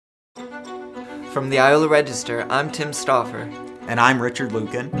From the Iowa Register, I'm Tim Stauffer. And I'm Richard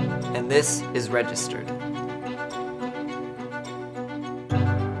Lucan. And this is Registered.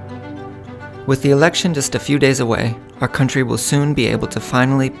 With the election just a few days away, our country will soon be able to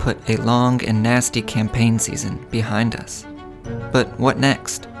finally put a long and nasty campaign season behind us. But what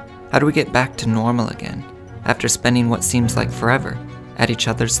next? How do we get back to normal again, after spending what seems like forever at each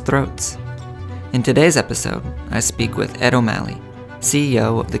other's throats? In today's episode, I speak with Ed O'Malley,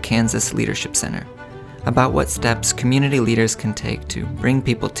 CEO of the Kansas Leadership Center, about what steps community leaders can take to bring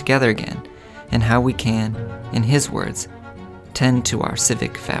people together again, and how we can, in his words, tend to our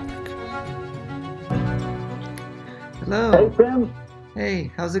civic fabric. Hello. Hey, Tim.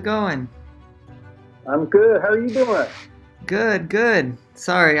 Hey, how's it going? I'm good. How are you doing? Good.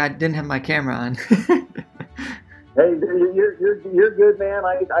 Sorry, I didn't have my camera on. Hey, you're good, man.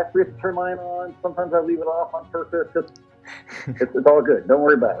 I forget to turn mine on. Sometimes I leave it off on purpose. It's all good. Don't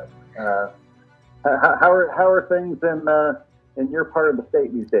worry about it. How are things in your part of the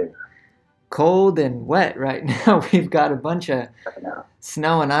state these days? Cold and wet right now. We've got a bunch of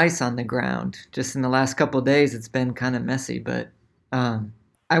snow and ice on the ground. Just in the last couple of days, it's been kind of messy. But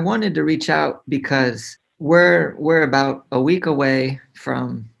I wanted to reach out because we're about a week away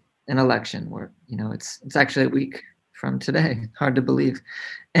from an election. It's actually a week from today. Hard to believe.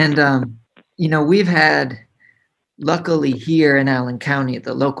 And we've had, luckily here in Allen County,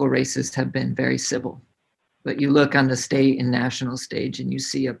 the local races have been very civil. But you look on the state and national stage and you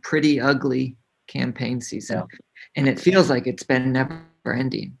see a pretty ugly campaign season. Yeah. And it feels like it's been never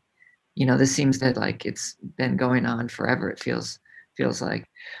ending. This seems that like it's been going on forever, it feels like.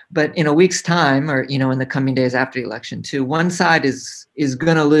 But in a week's time, or in the coming days after the election too, one side is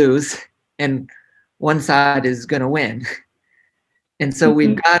gonna lose and one side is gonna win. And so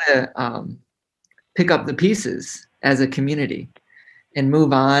we've got to pick up the pieces as a community and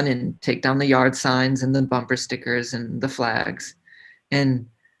move on and take down the yard signs and the bumper stickers and the flags. And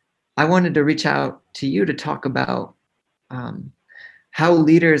I wanted to reach out to you to talk about how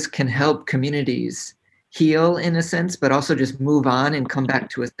leaders can help communities heal in a sense, but also just move on and come back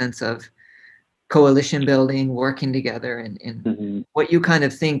to a sense of coalition building, working together, and what you kind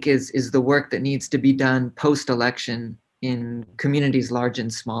of think is the work that needs to be done post-election in communities large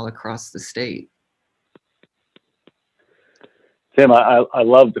and small across the state. Tim, I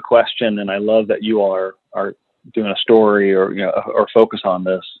love the question, and I love that you are doing a story or focus on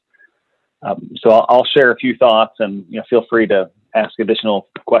this. So I'll share a few thoughts, and feel free to ask additional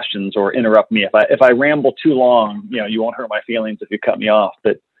questions or interrupt me if I ramble too long. You won't hurt my feelings if you cut me off.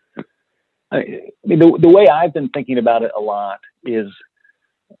 But the way I've been thinking about it a lot is,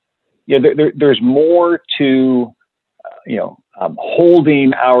 there's more to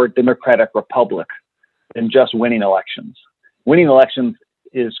holding our democratic republic than just winning elections. Winning elections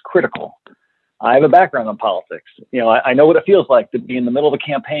is critical. I have a background in politics. I know what it feels like to be in the middle of a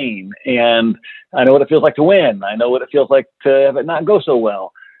campaign, and I know what it feels like to win. I know what it feels like to have it not go so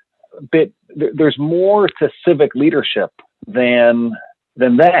well. But there's more to civic leadership than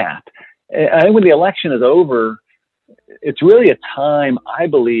that. I think when the election is over, it's really a time, I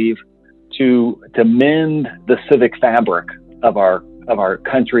believe, to mend the civic fabric of our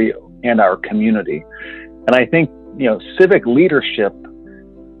country and our community. And I think civic leadership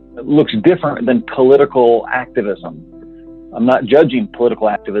looks different than political activism. I'm not judging political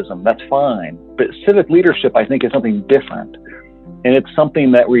activism, that's fine. But civic leadership, I think, is something different. And it's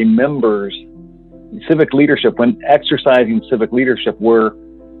something that remembers civic leadership. When exercising civic leadership, we're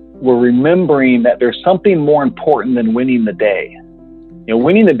remembering that there's something more important than winning the day.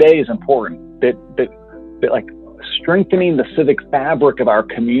 Winning the day is important, but like strengthening the civic fabric of our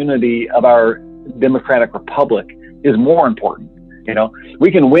community, of our democratic republic, is more important.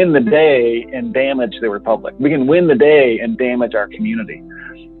 We can win the day and damage the republic. We can win the day and damage our community.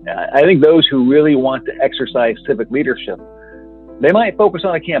 I think those who really want to exercise civic leadership, they might focus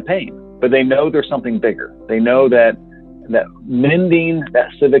on a campaign, but they know there's something bigger. They know that mending that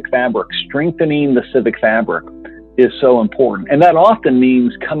civic fabric, strengthening the civic fabric, is so important. And that often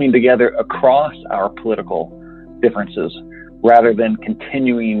means coming together across our political differences rather than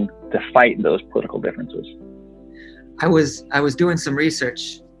continuing to fight those political differences. I was doing some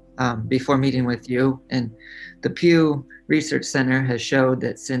research before meeting with you, and the Pew Research Center has showed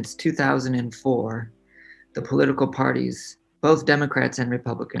that since 2004, the political parties, both Democrats and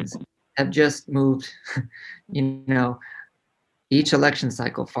Republicans, have just moved, each election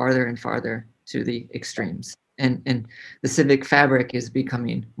cycle farther and farther to the extremes. And the civic fabric is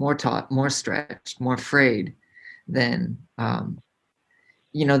becoming more taut, more stretched, more frayed than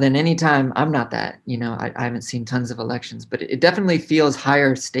than any time. I'm not that, I haven't seen tons of elections, but it definitely feels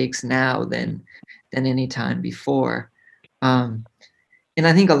higher stakes now than any time before. Um, and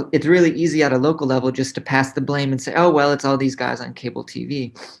I think it's really easy at a local level just to pass the blame and say, oh, well, it's all these guys on cable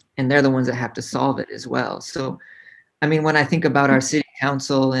TV, and they're the ones that have to solve it as well. So, I mean, when I think about our city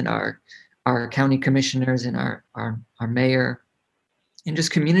council and our county commissioners and our mayor and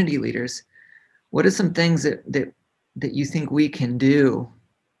just community leaders, what are some things that you think we can do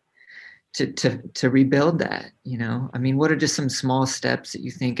to rebuild that? I mean, what are just some small steps that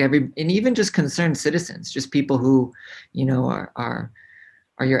you think and even just concerned citizens, just people who,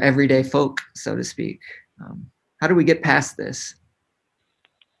 are your everyday folk, so to speak. How do we get past this?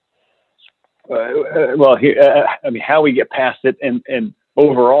 Well, I mean, how we get past it and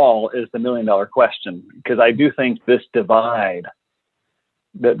overall is the $1 million question, because I do think this divide,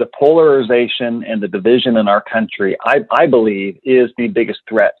 the polarization and the division in our country, I believe, is the biggest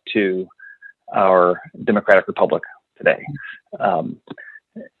threat to our democratic republic today.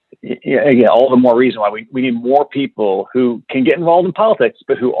 Yeah, all the more reason why we need more people who can get involved in politics,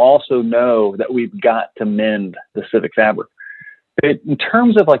 but who also know that we've got to mend the civic fabric. But in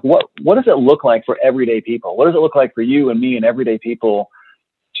terms of like, what does it look like for everyday people? What does it look like for you and me and everyday people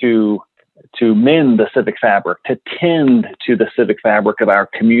to mend the civic fabric, to tend to the civic fabric of our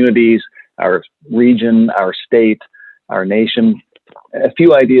communities, our region, our state, our nation? A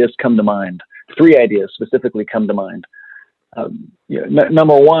few ideas come to mind. 3 ideas specifically come to mind.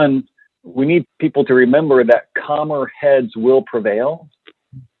 Number one, we need people to remember that calmer heads will prevail,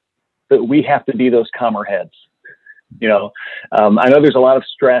 but we have to be those calmer heads. I know there's a lot of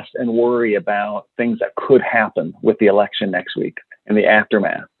stress and worry about things that could happen with the election next week and the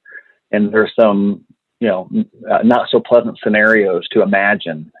aftermath. And there's some, not so pleasant scenarios to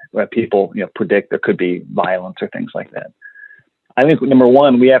imagine where people, predict there could be violence or things like that. I think number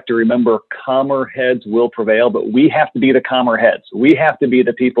one, we have to remember calmer heads will prevail, but we have to be the calmer heads. We have to be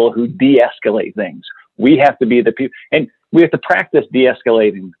the people who de-escalate things. We have to be the people, and we have to practice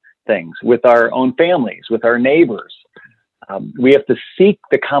de-escalating things with our own families, with our neighbors. We have to seek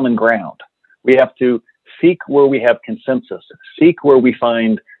the common ground. We have to seek where we have consensus, seek where we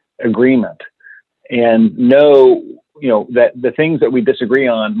find agreement, and know, that the things that we disagree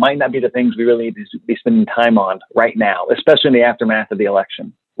on might not be the things we really need to be spending time on right now, especially in the aftermath of the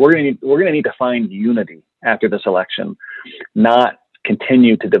election. We're going to need to find unity after this election, not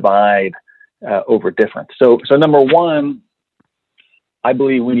continue to divide over difference. So number one, I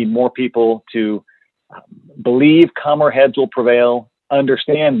believe we need more people to believe calmer heads will prevail,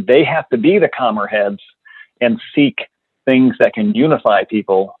 understand they have to be the calmer heads, and seek things that can unify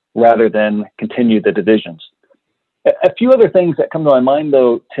people rather than continue the divisions. A few other things that come to my mind,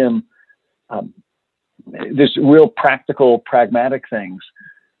 though, Tim, there's real practical, pragmatic things.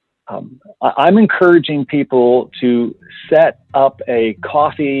 I'm encouraging people to set up a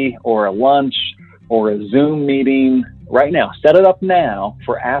coffee or a lunch or a Zoom meeting right now. Set it up now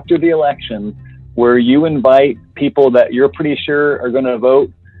for after the election, where you invite people that you're pretty sure are going to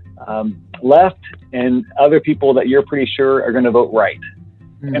vote left and other people that you're pretty sure are going to vote right.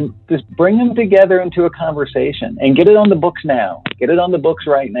 And just bring them together into a conversation and get it on the books now. Get it on the books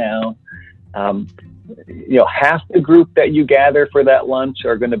right now. Half the group that you gather for that lunch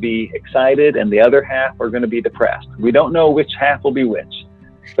are going to be excited and the other half are going to be depressed. We don't know which half will be which.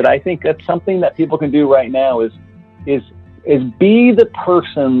 But I think that's something that people can do right now is be the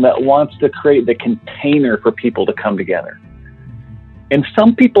person that wants to create the container for people to come together. And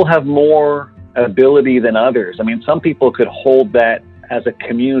some people have more ability than others. I mean, some people could hold that as a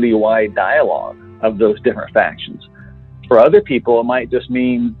community-wide dialogue of those different factions. For other people, it might just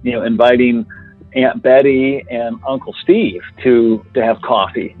mean, inviting Aunt Betty and Uncle Steve to have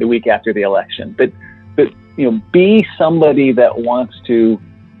coffee the week after the election. But be somebody that wants to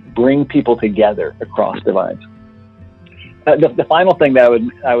bring people together across divides. The final thing that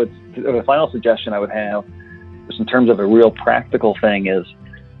the final suggestion I would have, just in terms of a real practical thing, is,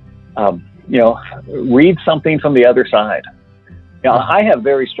 read something from the other side. I have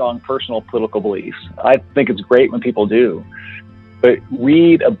very strong personal political beliefs. I think it's great when people do. But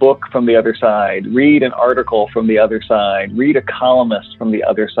read a book from the other side, read an article from the other side, read a columnist from the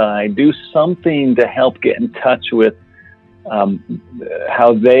other side, do something to help get in touch with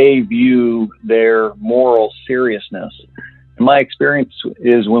how they view their moral seriousness. And my experience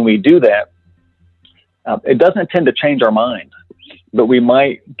is when we do that, it doesn't tend to change our mind, but we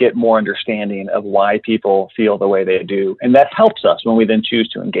might get more understanding of why people feel the way they do. And that helps us when we then choose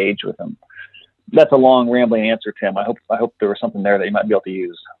to engage with them. That's a long, rambling answer, Tim. I hope there was something there that you might be able to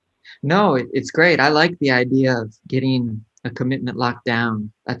use. No, it's great. I like the idea of getting a commitment locked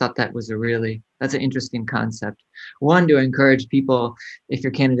down. I thought that's an interesting concept. One, to encourage people, if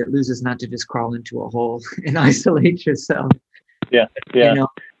your candidate loses, not to just crawl into a hole and isolate yourself. Yeah.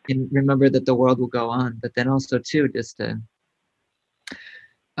 And remember that the world will go on. But then also too, just to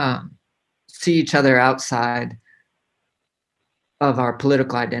see each other outside of our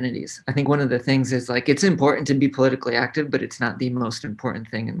political identities. I think one of the things is like, it's important to be politically active, but it's not the most important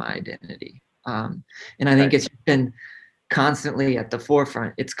thing in my identity. And I think it's been constantly at the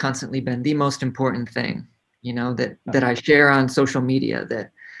forefront. It's constantly been the most important thing, that I share on social media,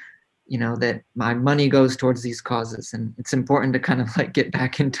 that my money goes towards these causes. And it's important to kind of like get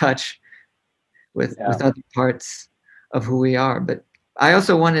back in touch with other parts of who we are. But I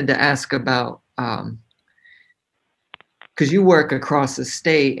also wanted to ask about, because you work across the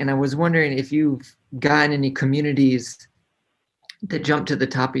state, and I was wondering if you've got any communities that jump to the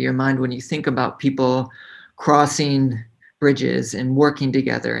top of your mind when you think about people crossing bridges and working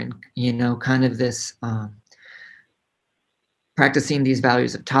together, and kind of this practicing these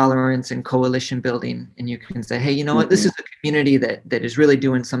values of tolerance and coalition building. And you can say, hey, you know what, this is a community that is really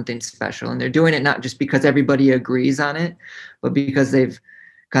doing something special, and they're doing it not just because everybody agrees on it, but because they've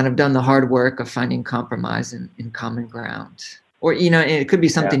kind of done the hard work of finding compromise and common ground. Or, and it could be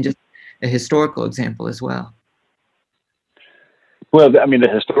something just a historical example as well. Well, I mean, the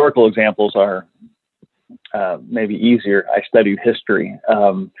historical examples are maybe easier. I studied history,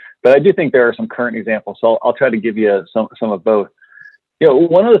 but I do think there are some current examples. So I'll try to give you some of both.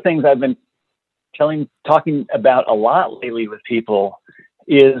 One of the things I've been talking about a lot lately with people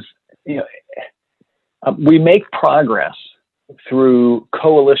is, we make progress through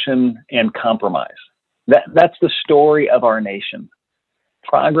coalition and compromise. That's the story of our nation.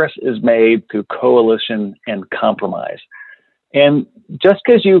 Progress is made through coalition and compromise. And just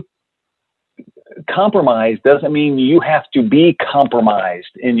because you compromise doesn't mean you have to be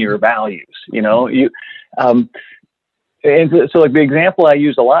compromised in your values. And so like the example I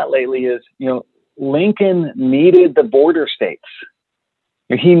use a lot lately is, Lincoln needed the border states.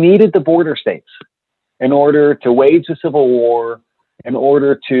 He needed the border states in order to wage the Civil War, in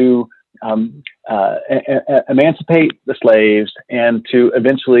order to emancipate the slaves, and to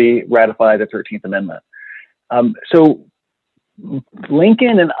eventually ratify the 13th Amendment. So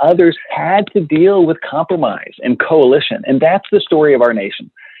Lincoln and others had to deal with compromise and coalition, and that's the story of our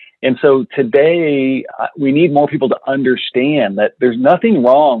nation. And so today, we need more people to understand that there's nothing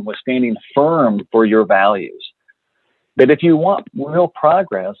wrong with standing firm for your values. But if you want real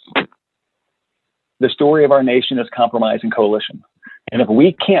progress, the story of our nation is compromise and coalition. And if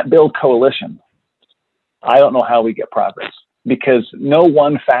we can't build coalition, I don't know how we get progress, because no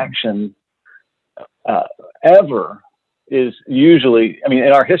one faction ever is usually,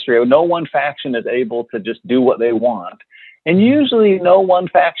 in our history, no one faction is able to just do what they want. And usually no one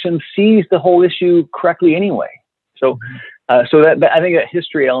faction sees the whole issue correctly anyway. So that I think that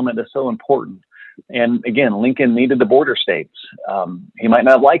history element is so important. And again, Lincoln needed the border states. He might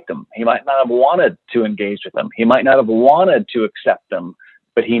not have liked them. He might not have wanted to engage with them. He might not have wanted to accept them,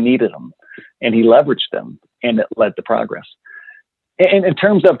 but he needed them, and he leveraged them, and it led to progress. And in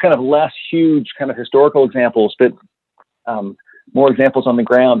terms of kind of less huge kind of historical examples, but more examples on the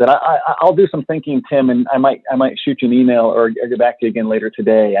ground, and I'll do some thinking, Tim, and I might shoot you an email or get back to you again later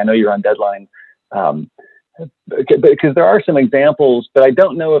today. I know you're on deadline, because there are some examples, but I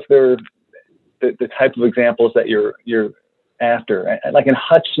don't know if they're the type of examples that you're after. Like in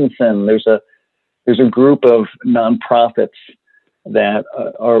Hutchinson, there's a group of nonprofits that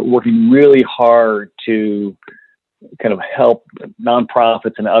are working really hard to kind of help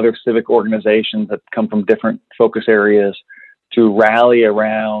nonprofits and other civic organizations that come from different focus areas to rally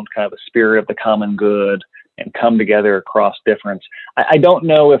around kind of the spirit of the common good and come together across difference. I don't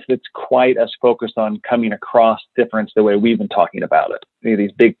know if it's quite as focused on coming across difference the way we've been talking about it,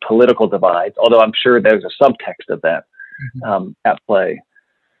 these big political divides, although I'm sure there's a subtext of that at play.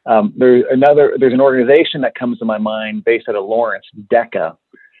 There's an organization that comes to my mind based out of Lawrence, DECA.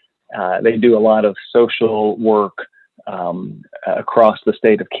 They do a lot of social work across the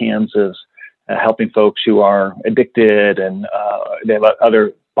state of Kansas, helping folks who are addicted, and they have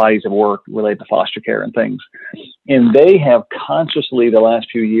other bodies of work related to foster care and things. And they have consciously, the last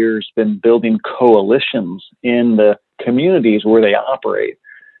few years, been building coalitions in the communities where they operate.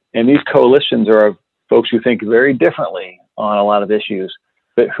 And these coalitions are of folks who think very differently on a lot of issues,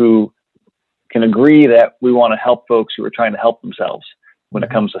 but who can agree that we want to help folks who are trying to help themselves when it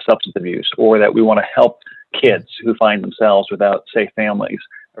comes to substance abuse, or that we want to help kids who find themselves without safe families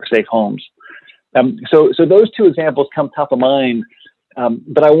or safe homes. So those two examples come top of mind.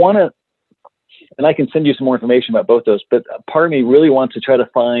 But I want and I can send you some more information about both those, but part of me really wants to try to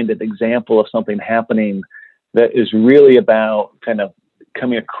find an example of something happening that is really about kind of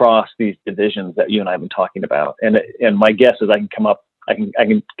coming across these divisions that you and I have been talking about. And my guess is I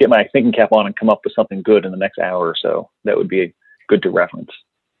can get my thinking cap on and come up with something good in the next hour or so that would be good to reference.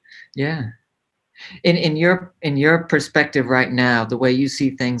 Yeah. In your perspective right now, the way you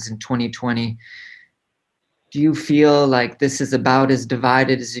see things in 2020, do you feel like this is about as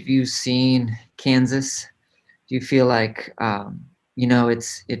divided as you've seen Kansas? Do you feel like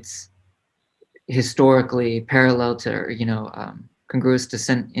it's historically parallel to congruous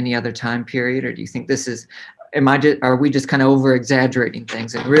to any other time period, or do you think this is? Are we just kind of over exaggerating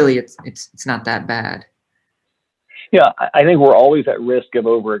things, and really it's not that bad? Yeah, I think we're always at risk of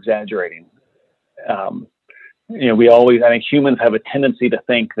over exaggerating. I think humans have a tendency to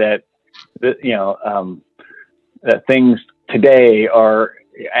think that that things today are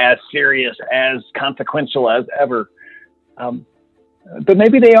as serious, as consequential as ever. But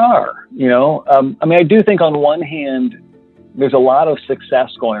maybe they are, I do think on one hand, there's a lot of success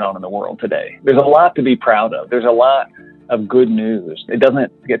going on in the world today. There's a lot to be proud of. There's a lot of good news. It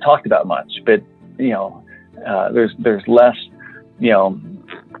doesn't get talked about much, but, there's less,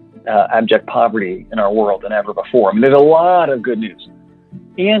 abject poverty in our world than ever before. There's a lot of good news.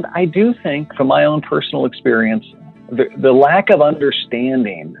 And I do think, from my own personal experience, the lack of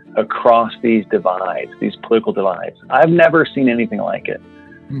understanding across these divides, these political divides, I've never seen anything like it.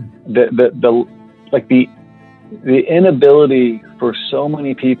 The inability for so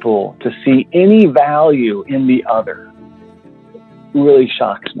many people to see any value in the other really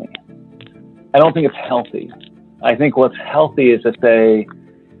shocks me. I don't think it's healthy. I think what's healthy is to say,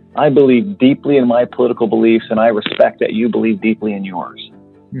 I believe deeply in my political beliefs, and I respect that you believe deeply in yours.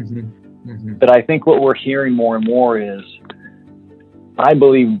 But I think what we're hearing more and more is, I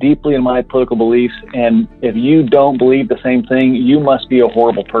believe deeply in my political beliefs, and if you don't believe the same thing, you must be a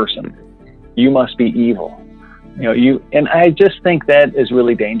horrible person. You must be evil. And I just think that is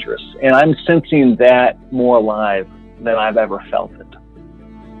really dangerous. And I'm sensing that more alive than I've ever felt it.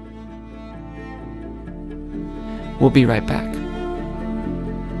 We'll be right back.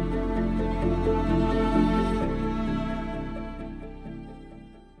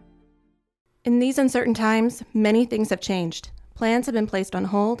 In these uncertain times, many things have changed. Plans have been placed on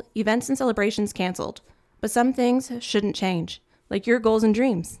hold, events and celebrations canceled. But some things shouldn't change, like your goals and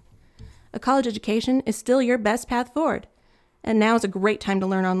dreams. A college education is still your best path forward. And now is a great time to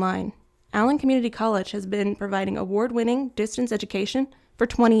learn online. Allen Community College has been providing award-winning distance education for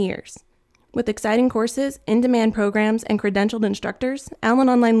 20 years. With exciting courses, in-demand programs, and credentialed instructors, Allen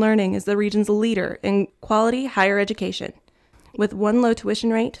Online Learning is the region's leader in quality higher education. With one low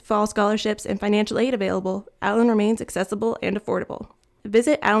tuition rate, fall scholarships, and financial aid available, Allen remains accessible and affordable.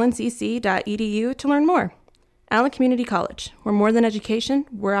 Visit allencc.edu to learn more. Allen Community College, we're more than education,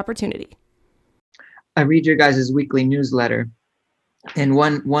 we're opportunity. I read your guys' weekly newsletter, and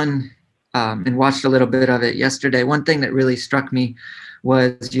and watched a little bit of it yesterday. One thing that really struck me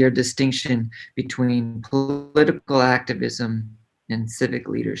was your distinction between political activism and civic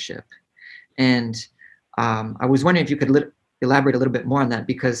leadership. And I was wondering if you could elaborate a little bit more on that,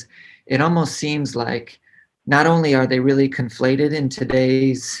 because it almost seems like not only are they really conflated in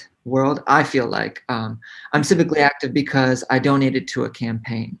today's world, I feel like I'm civically active because I donated to a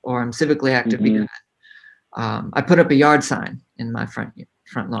campaign, or I'm civically active because I put up a yard sign in my front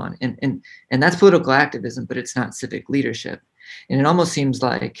lawn, and that's political activism, but it's not civic leadership. And it almost seems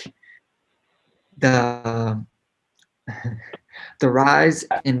like the rise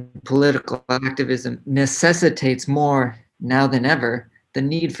in political activism necessitates more now than ever the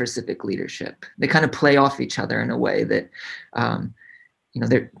need for civic leadership. They kind of play off each other in a way that,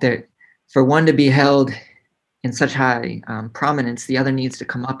 they're for one to be held in such high prominence, the other needs to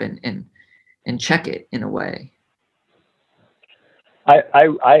come up and check it in a way. I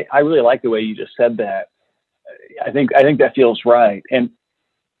really like the way you just said that. I think that feels right. And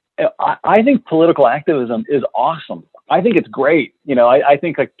I think political activism is awesome. I think it's great. I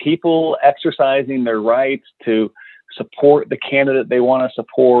think like people exercising their rights to support the candidate they want to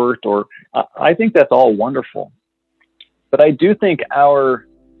support, or I think that's all wonderful. But I do think our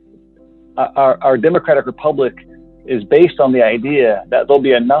democratic republic is based on the idea that there'll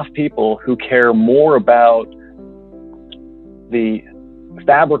be enough people who care more about the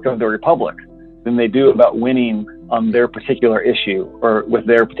fabric of the republic than they do about winning on their particular issue or with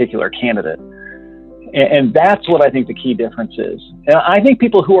their particular candidate. And that's what I think the key difference is. And I think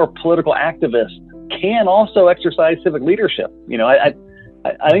people who are political activists can also exercise civic leadership. I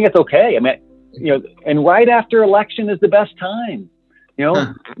think it's okay. And right after election is the best time.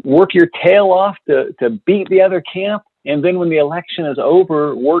 Work your tail off to beat the other camp. And then when the election is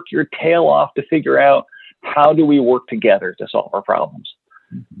over, work your tail off to figure out how do we work together to solve our problems.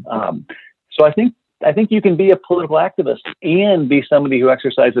 So I think you can be a political activist and be somebody who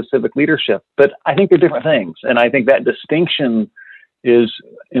exercises civic leadership, but I think they're different things. And I think that distinction is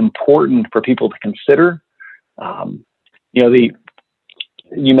important for people to consider. You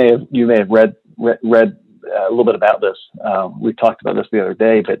may have read a little bit about this. We talked about this the other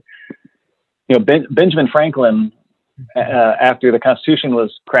day, but Benjamin Franklin, after the Constitution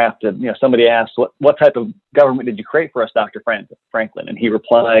was crafted, somebody asked, what type of government did you create for us, Dr. Franklin? And he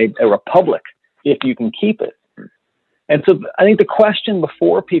replied, a republic, if you can keep it. And so I think the question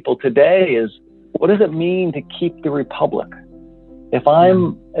before people today is, what does it mean to keep the republic? If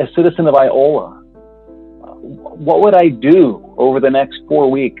I'm a citizen of Iola, what would I do over the next 4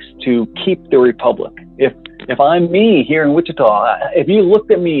 weeks to keep the republic? If I'm me here in Wichita, if you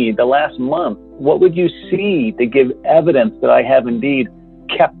looked at me the last month, what would you see to give evidence that I have indeed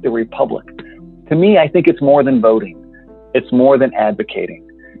kept the republic? To me, I think it's more than voting. It's more than advocating.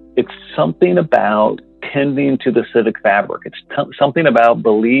 It's something about tending to the civic fabric. It's something about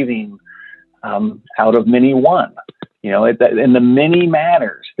believing out of many one. In the many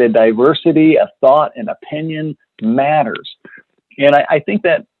matters, the diversity of thought and opinion matters. And I think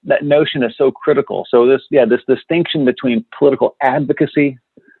that notion is so critical. So this distinction between political advocacy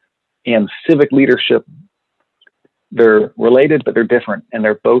and civic leadership, they're related, but they're different, and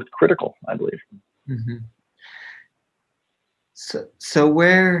they're both critical, I believe. Mm-hmm. So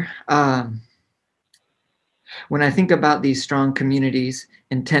where, when I think about these strong communities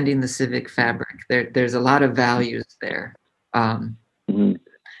and tending the civic fabric, there's a lot of values there. The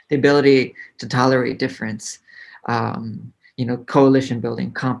ability to tolerate difference, coalition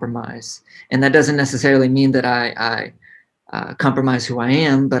building, compromise. And that doesn't necessarily mean that I compromise who I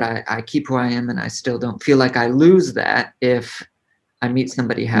am, but I keep who I am, and I still don't feel like I lose that if I meet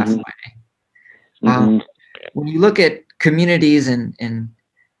somebody halfway. When you look at communities and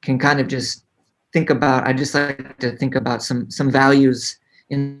can kind of just think about, I just like to think about some values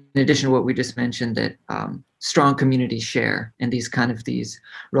in addition to what we just mentioned that strong communities share, and these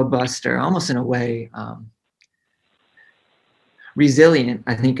robust, or almost in a way, resilient,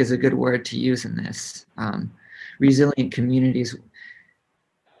 I think is a good word to use in this. Resilient communities.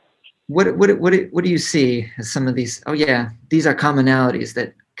 What do you see as some of these? Oh yeah, these are commonalities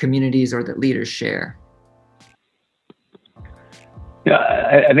that communities or that leaders share.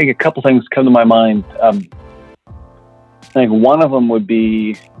 Yeah, I think a couple things come to my mind. I think one of them would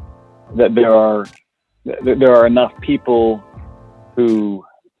be that there are enough people who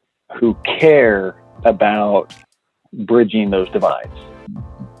care about bridging those divides.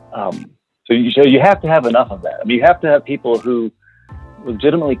 So you have to have enough of that. I mean, you have to have people who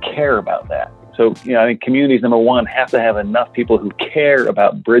legitimately care about that. So, I think communities, number one, have to have enough people who care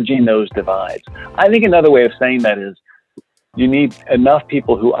about bridging those divides. I think another way of saying that is you need enough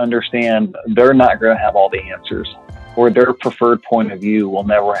people who understand they're not going to have all the answers, or their preferred point of view will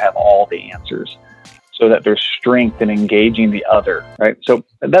never have all the answers, so that there's strength in engaging the other, right? So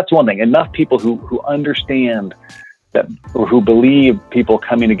that's one thing. Enough people who understand that, or who believe people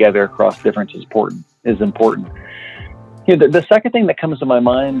coming together across difference is important. The second thing that comes to my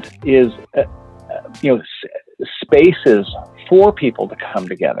mind is, spaces for people to come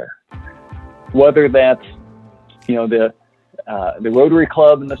together, whether that's, the Rotary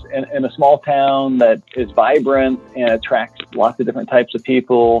Club in a small town that is vibrant and attracts lots of different types of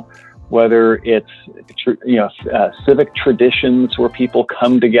people, whether it's, civic traditions where people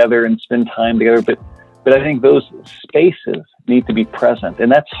come together and spend time together. But I think those spaces need to be present.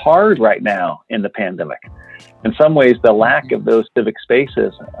 And that's hard right now in the pandemic. In some ways, the lack of those civic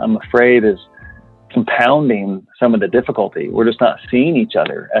spaces, I'm afraid, is compounding some of the difficulty. We're just not seeing each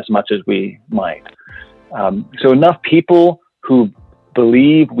other as much as we might. So enough people who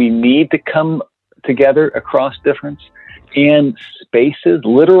believe we need to come together across difference, and spaces,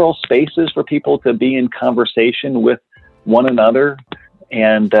 literal spaces for people to be in conversation with one another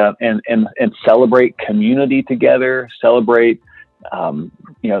and celebrate community together, celebrate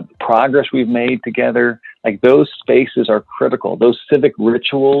progress we've made together. Like, those spaces are critical. Those civic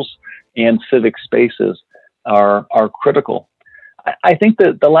rituals and civic spaces are critical. I think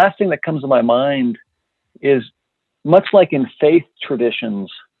that the last thing that comes to my mind is, much like in faith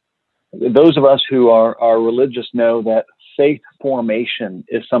traditions, those of us who are religious know that faith formation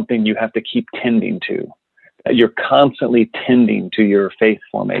is something you have to keep tending to. You're constantly tending to your faith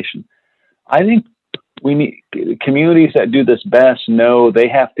formation. I think we need communities that do this best know they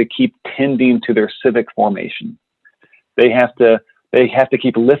have to keep tending to their civic formation. They have to They have to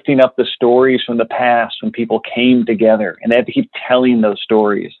keep lifting up the stories from the past when people came together, and they have to keep telling those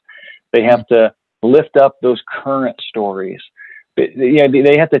stories. They have to lift up those current stories.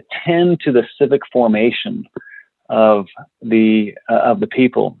 They have to tend to the civic formation of the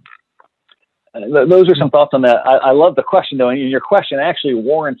people. Those are some thoughts on that. I love the question, though, and your question actually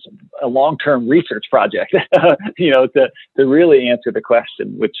warrants a long-term research project, to really answer the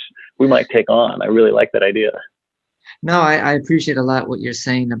question, which we might take on. I really like that idea. No, I appreciate a lot what you're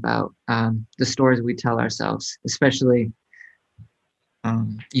saying about the stories we tell ourselves, especially,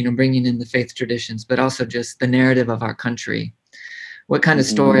 bringing in the faith traditions, but also just the narrative of our country. What kind of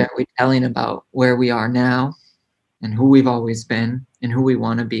story are we telling about where we are now and who we've always been and who we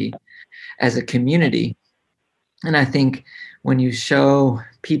want to be as a community? And I think when you show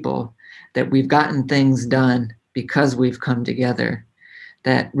people that we've gotten things done because we've come together,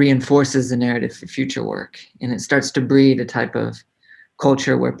 that reinforces the narrative for future work. And it starts to breed a type of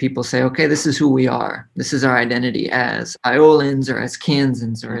culture where people say, okay, this is who we are. This is our identity as Iolans or as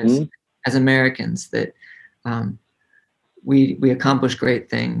Kansans or as Americans, that we accomplish great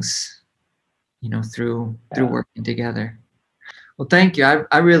things, through working together. Well, thank you.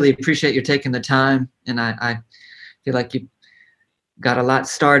 I really appreciate you taking the time. And I feel like you got a lot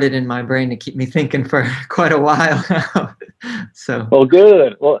started in my brain to keep me thinking for quite a while now. So. Well,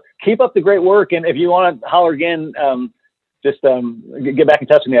 good. Well, keep up the great work. And if you want to holler again, just get back in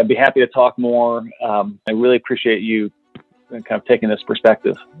touch with me. I'd be happy to talk more. I really appreciate you kind of taking this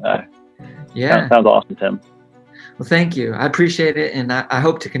perspective. Sounds awesome, Tim. Well, thank you. I appreciate it. And I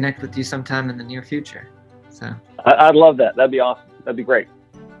hope to connect with you sometime in the near future. So I'd love that. That'd be awesome. That'd be great.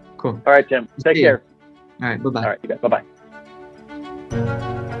 Cool. All right, Tim. Take care. All right. Bye-bye. All right. You bet. Bye-bye.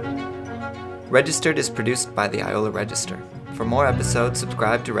 Registered is produced by the Iola Register. For more episodes,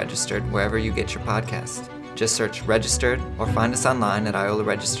 subscribe to Registered wherever you get your podcast. Just search Registered or find us online at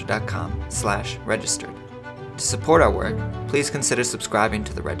iolaregister.com/registered. To support our work, please consider subscribing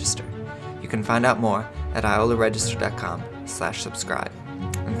to the Register. You can find out more at iolaregister.com/subscribe.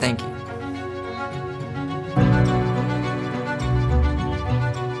 And thank you.